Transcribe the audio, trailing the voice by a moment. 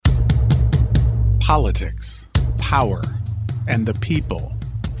Politics, power, and the people.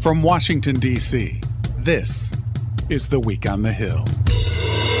 From Washington, D.C., this is The Week on the Hill.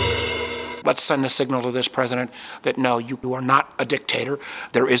 Let's send a signal to this president that no, you are not a dictator.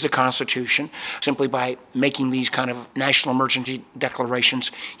 There is a constitution. Simply by making these kind of national emergency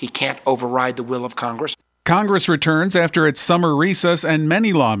declarations, he can't override the will of Congress. Congress returns after its summer recess, and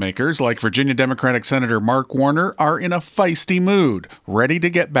many lawmakers, like Virginia Democratic Senator Mark Warner, are in a feisty mood, ready to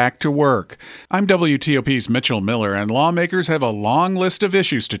get back to work. I'm WTOP's Mitchell Miller, and lawmakers have a long list of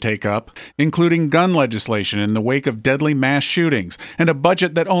issues to take up, including gun legislation in the wake of deadly mass shootings, and a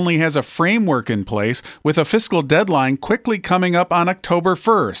budget that only has a framework in place, with a fiscal deadline quickly coming up on October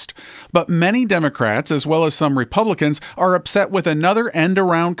 1st. But many Democrats, as well as some Republicans, are upset with another end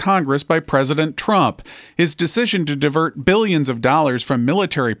around Congress by President Trump. His decision to divert billions of dollars from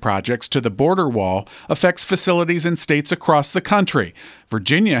military projects to the border wall affects facilities in states across the country.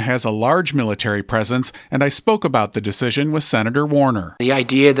 Virginia has a large military presence, and I spoke about the decision with Senator Warner. The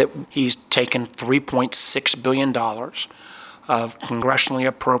idea that he's taken $3.6 billion of congressionally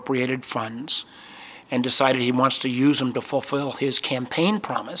appropriated funds and decided he wants to use them to fulfill his campaign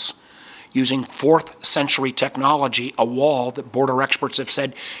promise using 4th century technology, a wall that border experts have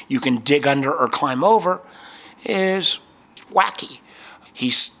said you can dig under or climb over, is wacky.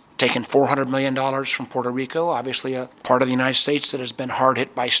 He's taken $400 million from Puerto Rico, obviously a part of the United States that has been hard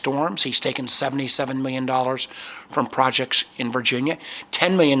hit by storms. He's taken $77 million from projects in Virginia.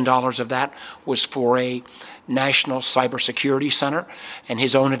 $10 million of that was for a national cybersecurity center, and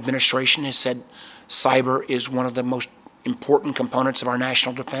his own administration has said cyber is one of the most important components of our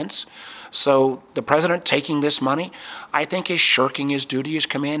national defense. So the president taking this money, I think, is shirking his duty as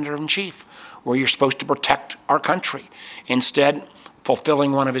commander-in-chief, where you're supposed to protect our country. Instead,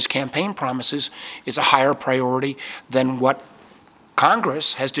 fulfilling one of his campaign promises is a higher priority than what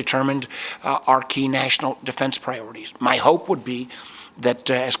Congress has determined are key national defense priorities. My hope would be that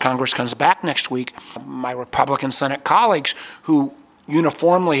as Congress comes back next week, my Republican Senate colleagues who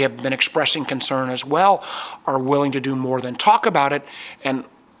uniformly have been expressing concern as well, are willing to do more than talk about it. And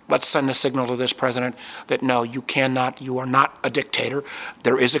let's send a signal to this president that no, you are not a dictator.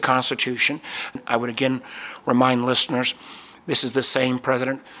 There is a constitution. I would again remind listeners, this is the same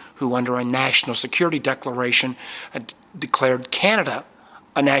president who, under a national security declaration, declared Canada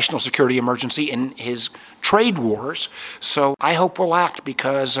a national security emergency in his trade wars. So I hope we'll act,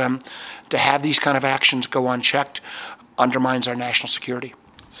 because to have these kind of actions go unchecked undermines our national security.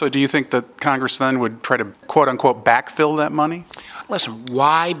 So do you think that Congress then would try to, quote-unquote, backfill that money? Listen,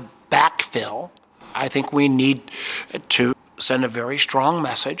 why backfill? I think we need to send a very strong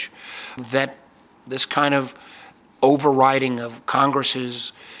message that this kind of overriding of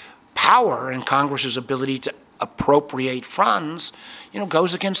Congress's power and Congress's ability to appropriate funds,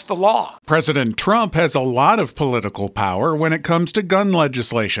 goes against the law. President Trump has a lot of political power when it comes to gun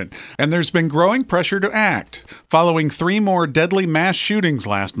legislation, and there's been growing pressure to act, following 3 more deadly mass shootings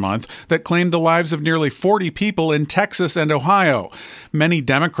last month that claimed the lives of nearly 40 people in Texas and Ohio. Many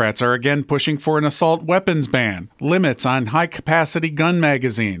Democrats are again pushing for an assault weapons ban, limits on high-capacity gun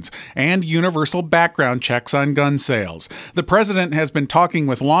magazines, and universal background checks on gun sales. The president has been talking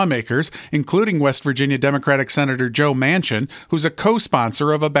with lawmakers, including West Virginia Democratic Senator Joe Manchin, who's a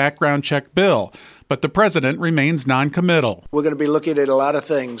co-sponsor of a background check bill. But the president remains non-committal. We're going to be looking at a lot of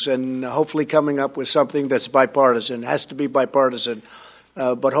things and hopefully coming up with something that's bipartisan. It has to be bipartisan,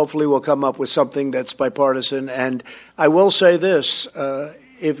 but hopefully we'll come up with something that's bipartisan. And I will say this,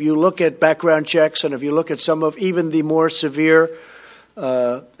 if you look at background checks and if you look at some of even the more severe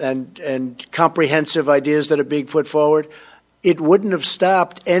and comprehensive ideas that are being put forward, it wouldn't have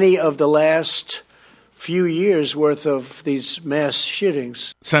stopped any of the last few years' worth of these mass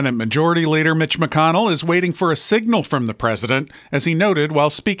shootings. Senate Majority Leader Mitch McConnell is waiting for a signal from the president, as he noted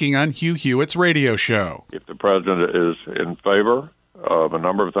while speaking on Hugh Hewitt's radio show. If the president is in favor of a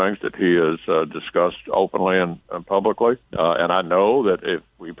number of things that he has discussed openly and publicly, and I know that if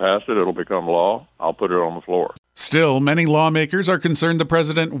we pass it, it'll become law, I'll put it on the floor. Still, many lawmakers are concerned the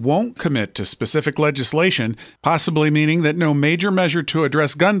president won't commit to specific legislation, possibly meaning that no major measure to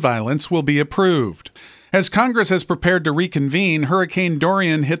address gun violence will be approved. As Congress has prepared to reconvene, Hurricane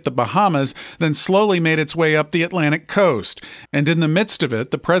Dorian hit the Bahamas, then slowly made its way up the Atlantic coast. And in the midst of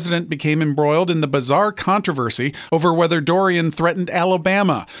it, the president became embroiled in the bizarre controversy over whether Dorian threatened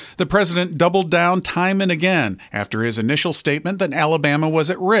Alabama. The president doubled down time and again after his initial statement that Alabama was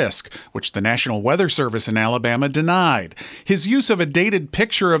at risk, which the National Weather Service in Alabama denied. His use of a dated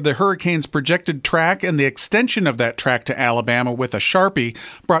picture of the hurricane's projected track and the extension of that track to Alabama with a Sharpie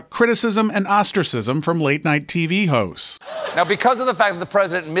brought criticism and ostracism from late-night TV hosts. Now, because of the fact that the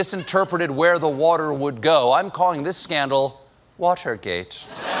president misinterpreted where the water would go, I'm calling this scandal Watergate.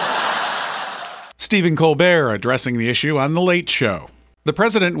 Stephen Colbert addressing the issue on The Late Show. The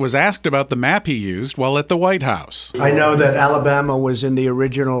president was asked about the map he used while at the White House. I know that Alabama was in the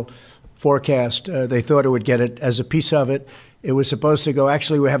original forecast. They thought it would get it as a piece of it. It was supposed to go,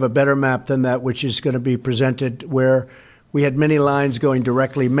 actually, we have a better map than that, which is going to be presented, where we had many lines going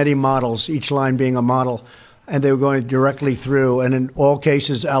directly, many models, each line being a model, and they were going directly through. And in all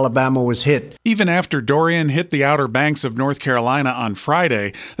cases, Alabama was hit. Even after Dorian hit the Outer Banks of North Carolina on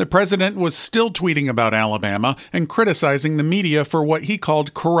Friday, the president was still tweeting about Alabama and criticizing the media for what he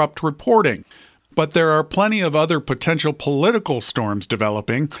called corrupt reporting. But there are plenty of other potential political storms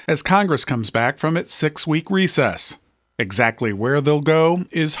developing as Congress comes back from its 6-week recess. Exactly where they'll go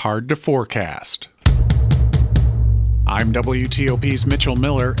is hard to forecast. I'm WTOP's Mitchell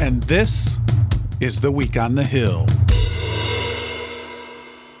Miller, and this is The Week on the Hill.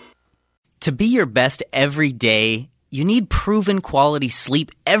 To be your best every day, you need proven quality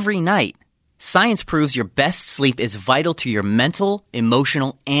sleep every night. Science proves your best sleep is vital to your mental,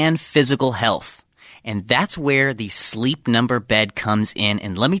 emotional, and physical health. And that's where the Sleep Number bed comes in.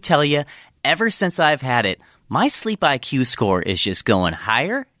 And let me tell you, ever since I've had it, my sleep IQ score is just going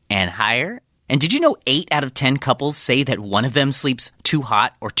higher and higher. And did you know 8 out of 10 couples say that one of them sleeps too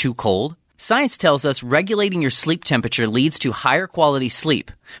hot or too cold? Science tells us regulating your sleep temperature leads to higher quality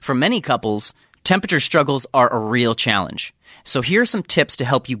sleep. For many couples, temperature struggles are a real challenge. So here are some tips to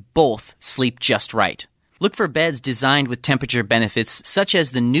help you both sleep just right. Look for beds designed with temperature benefits, such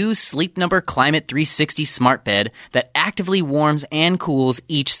as the new Sleep Number Climate 360 smart bed that actively warms and cools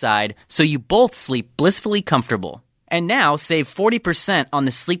each side so you both sleep blissfully comfortable. And now save 40% on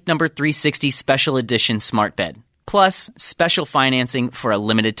the Sleep Number 360 Special Edition smart bed, plus special financing for a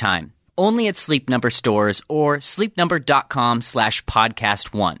limited time. Only at Sleep Number stores or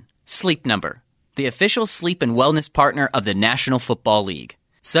sleepnumber.com/podcast1. Sleep Number, the official sleep and wellness partner of the National Football League.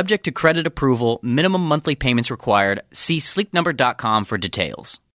 Subject to credit approval, minimum monthly payments required. See sleepnumber.com for details.